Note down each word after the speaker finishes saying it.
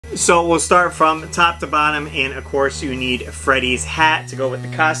So we'll start from top to bottom, and of course you need Freddy's hat to go with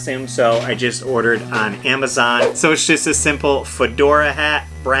the costume, so I just ordered on Amazon. So it's just a simple fedora hat,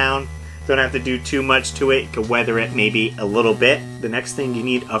 brown. Don't have to do too much to it. You can weather it maybe a little bit. The next thing, you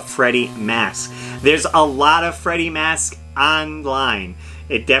need a Freddy mask. There's a lot of Freddy masks online.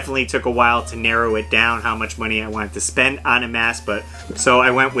 It definitely took a while to narrow it down how much money I wanted to spend on a mask, but so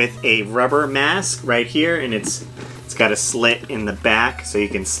I went with a rubber mask right here, and it's got a slit in the back so you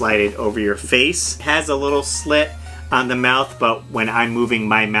can slide it over your face. It has a little slit on the mouth, but when I'm moving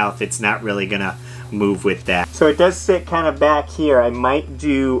my mouth, it's not really gonna move with that. So it does sit kind of back here. I might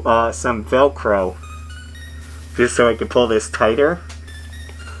do some Velcro just so I can pull this tighter,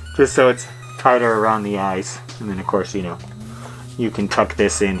 just so it's tighter around the eyes. And then of course, you know, you can tuck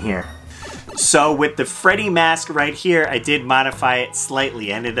this in here. So with the Freddy mask right here, I did modify it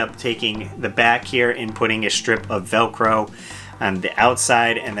slightly. I ended up taking the back here and putting a strip of Velcro on the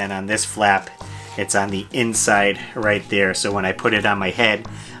outside, and then on this flap, it's on the inside right there. So when I put it on my head,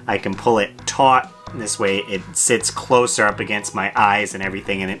 I can pull it taut. This way it sits closer up against my eyes and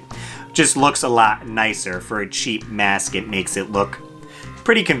everything, and it just looks a lot nicer. For a cheap mask, it makes it look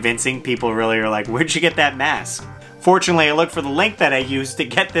pretty convincing. People really are like, where'd you get that mask? Fortunately, I looked for the link that I used to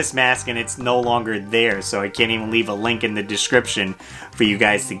get this mask and it's no longer there, so I can't even leave a link in the description for you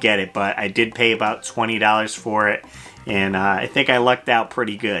guys to get it. But I did pay about $20 for it, and I think I lucked out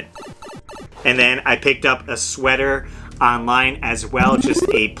pretty good. And then I picked up a sweater online as well, just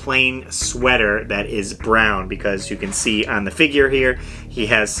a plain sweater that is brown, because you can see on the figure here, he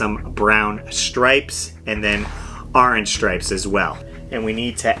has some brown stripes and then orange stripes as well. And we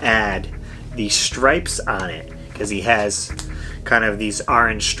need to add the stripes on it, because he has kind of these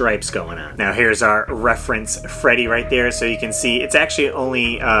orange stripes going on. Now here's our reference Freddy right there, so you can see it's actually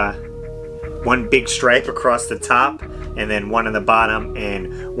only one big stripe across the top, and then one on the bottom,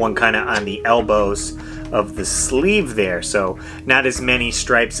 and one kind of on the elbows of the sleeve there, so not as many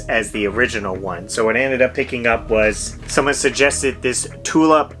stripes as the original one. So what I ended up picking up was, someone suggested this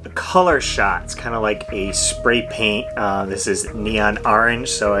tulip color shot. It's kind of like a spray paint. This is neon orange,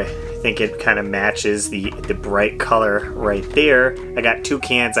 so I think it kind of matches the bright color right there. I got 2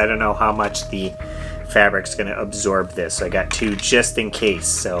 cans. I don't know how much the fabric's gonna absorb this, so I got 2 just in case.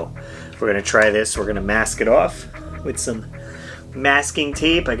 So we're gonna try this. We're gonna mask it off with some masking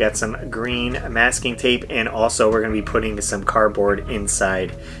tape. I got some green masking tape, and also we're going to be putting some cardboard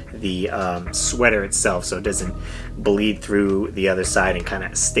inside the sweater itself so it doesn't bleed through the other side and kind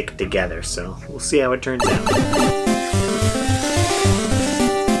of stick together. So we'll see how it turns out.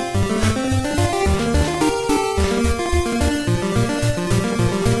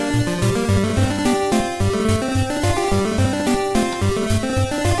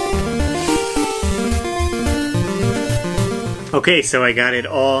 Okay, so I got it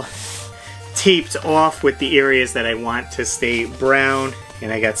all taped off with the areas that I want to stay brown,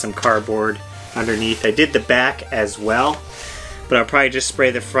 and I got some cardboard underneath. I did the back as well, but I'll probably just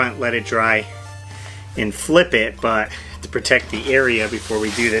spray the front, let it dry, and flip it, but to protect the area before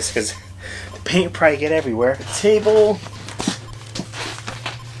we do this, because the paint will probably get everywhere. The table.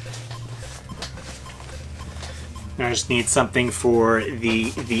 I just need something for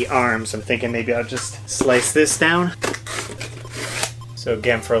the arms. I'm thinking maybe I'll just slice this down. So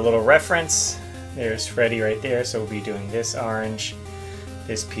again, for a little reference, there's Freddy right there, so we'll be doing this orange,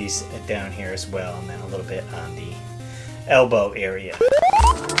 this piece down here as well, and then a little bit on the elbow area.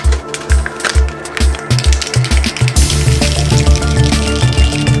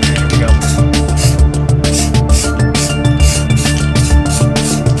 There we go.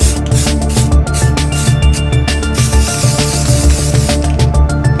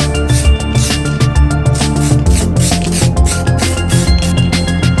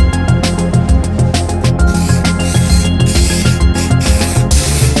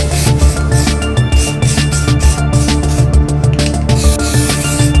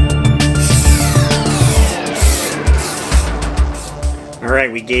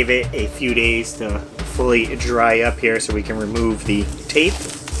 We gave it a few days to fully dry up here so we can remove the tape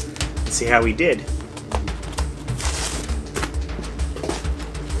and see how we did.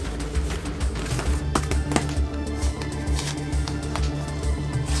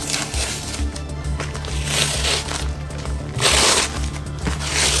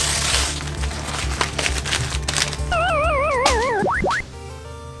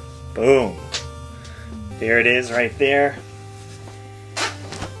 Boom. There it is right there.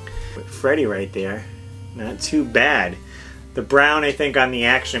 Freddy right there. Not too bad. The brown, I think, on the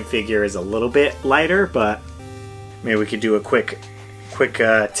action figure is a little bit lighter, but maybe we could do a quick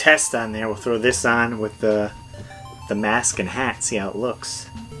test on there. We'll throw this on with the mask and hat, see how it looks.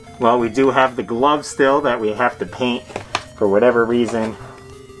 Well, we do have the glove still that we have to paint for whatever reason.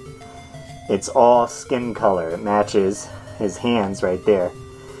 It's all skin color. It matches his hands right there.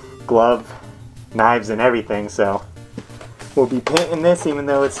 Glove, knives, and everything, so we'll be painting this even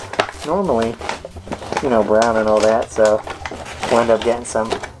though it's normally, you know, brown and all that, so we'll end up getting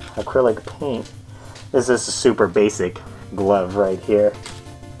some acrylic paint. This is a super basic glove right here.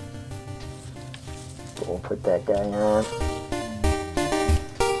 We'll put that guy on.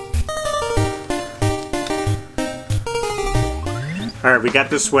 Alright, we got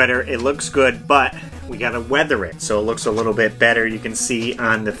the sweater. It looks good, but we gotta weather it so it looks a little bit better. You can see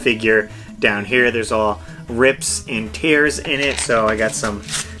on the figure down here there's all rips and tears in it, so I got some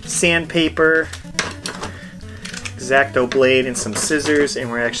sandpaper, X-Acto blade, and some scissors,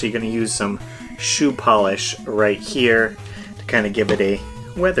 and we're actually going to use some shoe polish right here to kind of give it a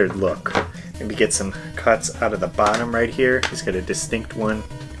weathered look. Maybe get some cuts out of the bottom right here. He's got a distinct one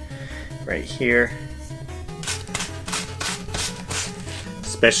right here,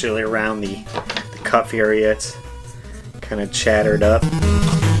 especially around the cuff area. It's kind of chattered up.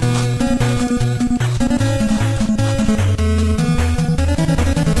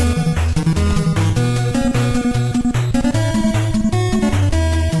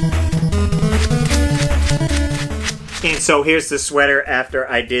 And so here's the sweater after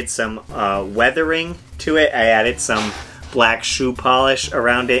I did some weathering to it. I added some black shoe polish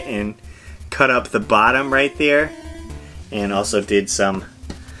around it and cut up the bottom right there. And also did some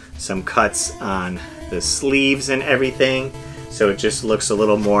cuts on the sleeves and everything. So it just looks a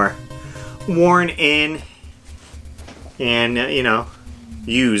little more worn in and, you know,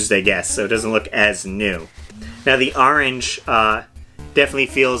 used, I guess. So it doesn't look as new. Now the orange definitely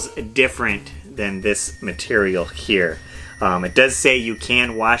feels different than this material here. It does say you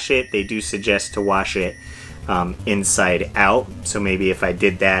can wash it. They do suggest to wash it inside out. So maybe if I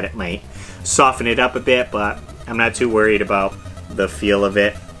did that, it might soften it up a bit, but I'm not too worried about the feel of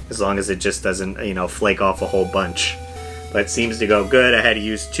it as long as it just doesn't, you know, flake off a whole bunch. But it seems to go good. I had to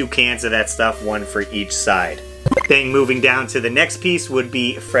use 2 cans of that stuff, 1 for each side. Then moving down to the next piece would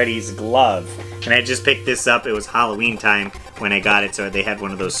be Freddy's glove. And I just picked this up. It was Halloween time when I got it, so they had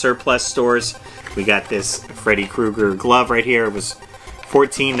one of those surplus stores. We got this Freddy Krueger glove right here. It was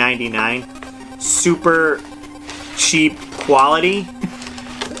 $14.99. Super cheap quality.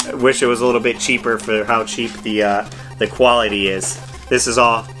 I wish it was a little bit cheaper for how cheap the quality is. This is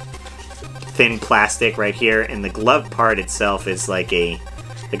all thin plastic right here, and the glove part itself is like a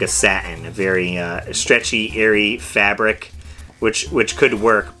satin, a very stretchy, airy fabric, which could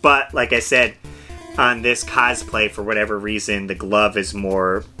work. But like I said, on this cosplay, for whatever reason, the glove is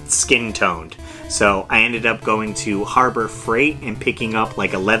more skin toned. So I ended up going to Harbor Freight and picking up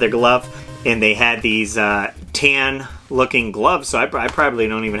like a leather glove, and they had these tan looking gloves, so I probably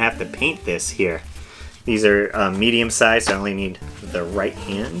don't even have to paint this here. These are medium size, so I only need the right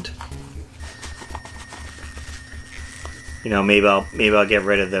hand. You know, maybe I'll get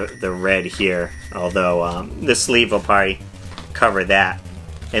rid of the red here, although the sleeve will probably cover that.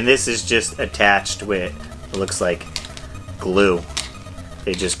 And this is just attached with, it looks like, glue.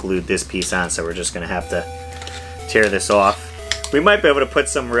 They just glued this piece on, so we're just going to have to tear this off. We might be able to put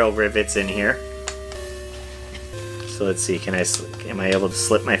some real rivets in here. So let's see, am I able to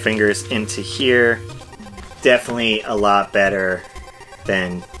slip my fingers into here? Definitely a lot better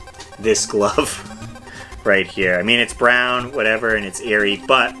than this glove right here. I mean, it's brown, whatever, and it's airy,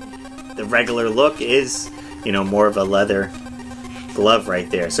 but the regular look is, you know, more of a leather glove right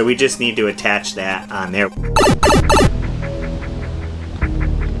there. So we just need to attach that on there.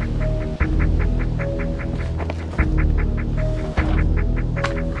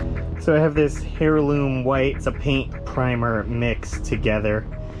 So I have this heirloom white, it's a paint primer mixed together,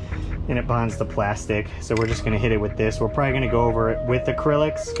 and it bonds the plastic. So we're just gonna hit it with this. We're probably gonna go over it with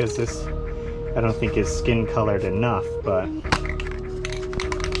acrylics because this, I don't think, is skin colored enough, but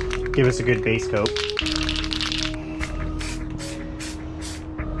give us a good base coat.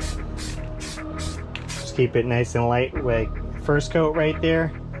 Just keep it nice and light like first coat right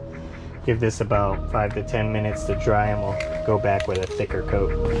there. Give this about 5 to 10 minutes to dry, and we'll go back with a thicker coat.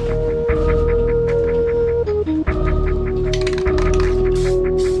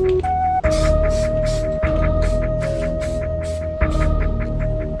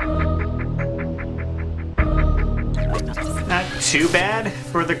 Not too bad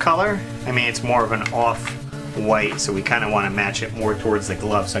for the color. I mean, it's more of an off-white, so we kind of want to match it more towards the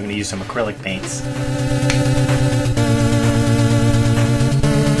glove, so I'm going to use some acrylic paints.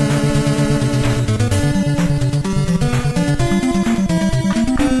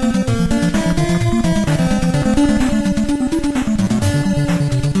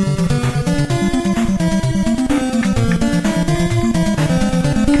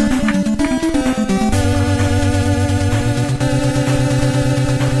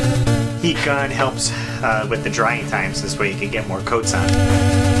 helps with the drying times. This way you can get more coats on.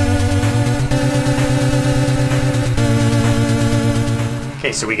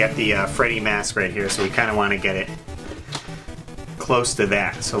 Okay, so we got the Freddy mask right here, so we kind of want to get it close to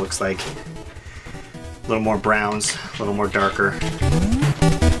that. So it looks like a little more browns, a little more darker.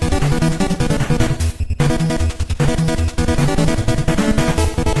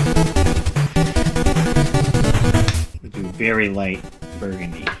 We'll do very light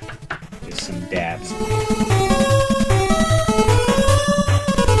burgundy, just some dabs.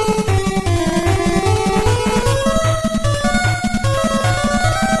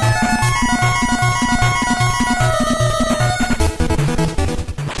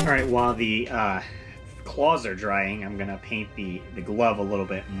 Alright, while the claws are drying, I'm going to paint the glove a little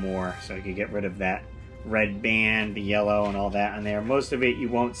bit more so I can get rid of that red band, the yellow, and all that on there. Most of it you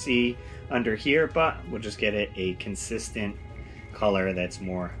won't see under here, but we'll just get it a consistent color that's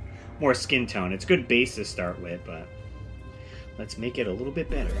more skin tone. It's a good base to start with, but let's make it a little bit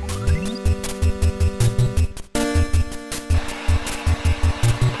better.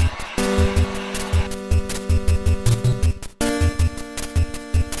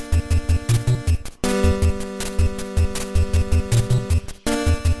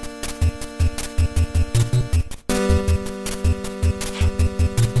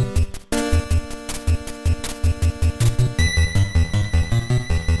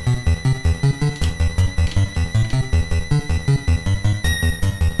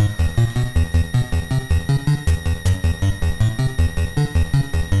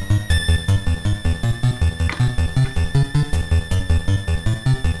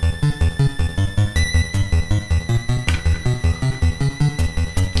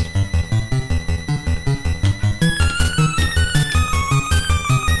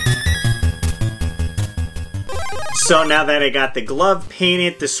 So now that I got the glove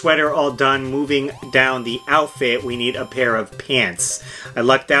painted, the sweater all done, moving down the outfit, we need a pair of pants. I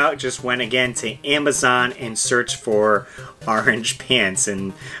lucked out, just went again to Amazon and searched for orange pants,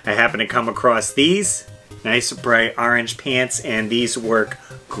 and I happened to come across these. Nice bright orange pants, and these work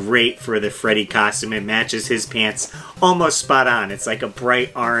great for the Freddy costume. It matches his pants almost spot on. It's like a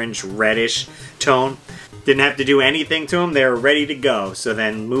bright orange reddish tone. Didn't have to do anything to them, they're ready to go. So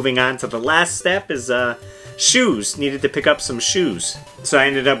then moving on to the last step is shoes. Needed to pick up some shoes. So I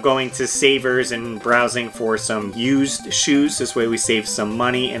ended up going to Savers and browsing for some used shoes. This way we save some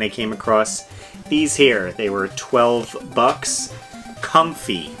money, and I came across these here. They were 12 bucks.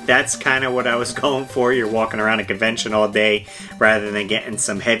 Comfy. That's kind of what I was going for. You're walking around a convention all day rather than getting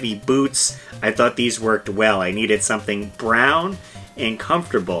some heavy boots. I thought these worked well. I needed something brown and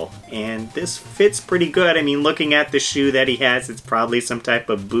comfortable, and this fits pretty good. I mean, looking at the shoe that he has, it's probably some type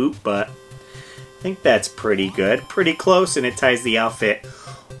of boot, but I think that's pretty good. Pretty close, and it ties the outfit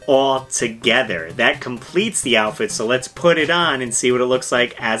all together. That completes the outfit, so let's put it on and see what it looks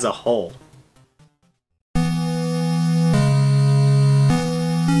like as a whole.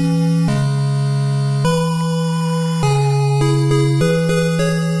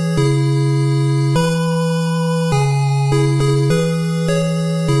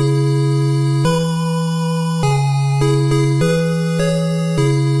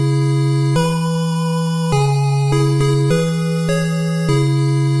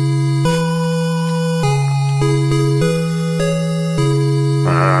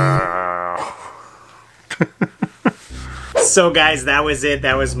 So guys, that was it.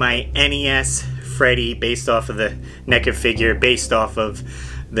 That was my NES Freddy, based off of the NECA figure, based off of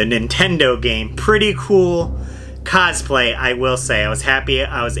the Nintendo game. Pretty cool cosplay, I will say. I was happy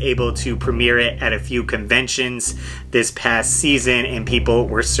I was able to premiere it at a few conventions this past season, and people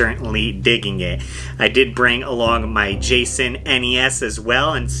were certainly digging it. I did bring along my Jason NES as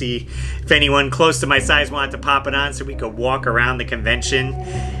well, and see if anyone close to my size wanted to pop it on so we could walk around the convention.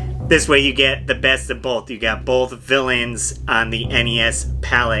 This way you get the best of both. You got both villains on the NES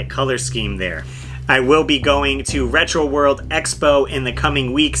palette color scheme there. I will be going to Retro World Expo in the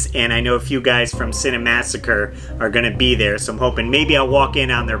coming weeks, and I know a few guys from Cinemassacre are going to be there, so I'm hoping maybe I'll walk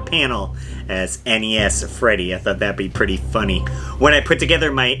in on their panel as NES Freddy. I thought that'd be pretty funny. When I put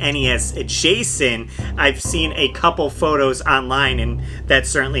together my NES Jason, I've seen a couple photos online, and that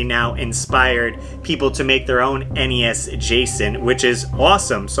certainly now inspired people to make their own NES Jason, which is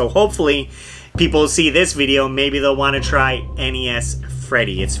awesome. So hopefully people see this video, maybe they'll want to try NES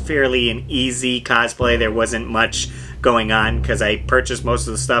Freddy. It's fairly an easy cosplay. There wasn't much going on because I purchased most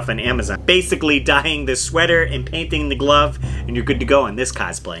of the stuff on Amazon. Basically dyeing the sweater and painting the glove, and you're good to go on this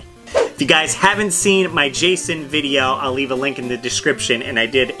cosplay. If you guys haven't seen my Jason video, I'll leave a link in the description, and I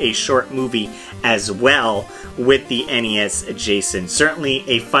did a short movie as well with the NES Jason. Certainly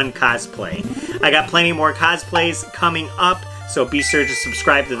a fun cosplay. I got plenty more cosplays coming up, so be sure to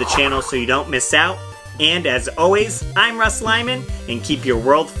subscribe to the channel so you don't miss out. And as always, I'm RussLyman, and keep your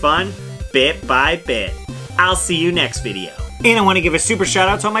world fun bit by bit. I'll see you next video. And I want to give a super shout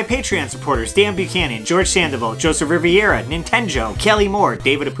out to all my Patreon supporters: Dan Buchanan, George Sandoval, Joseph Riviera, Nintendo, Kelly Moore,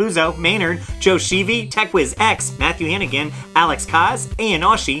 David Apuzzo, Maynard, Joe Sheevy, TechWiz X, Matthew Hannigan, Alex Kaz, Ian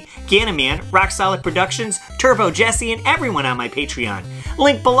Oshie, Ganaman, Rock Solid Productions, Turbo Jesse, and everyone on my Patreon.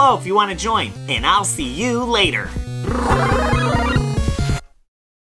 Link below if you want to join, and I'll see you later.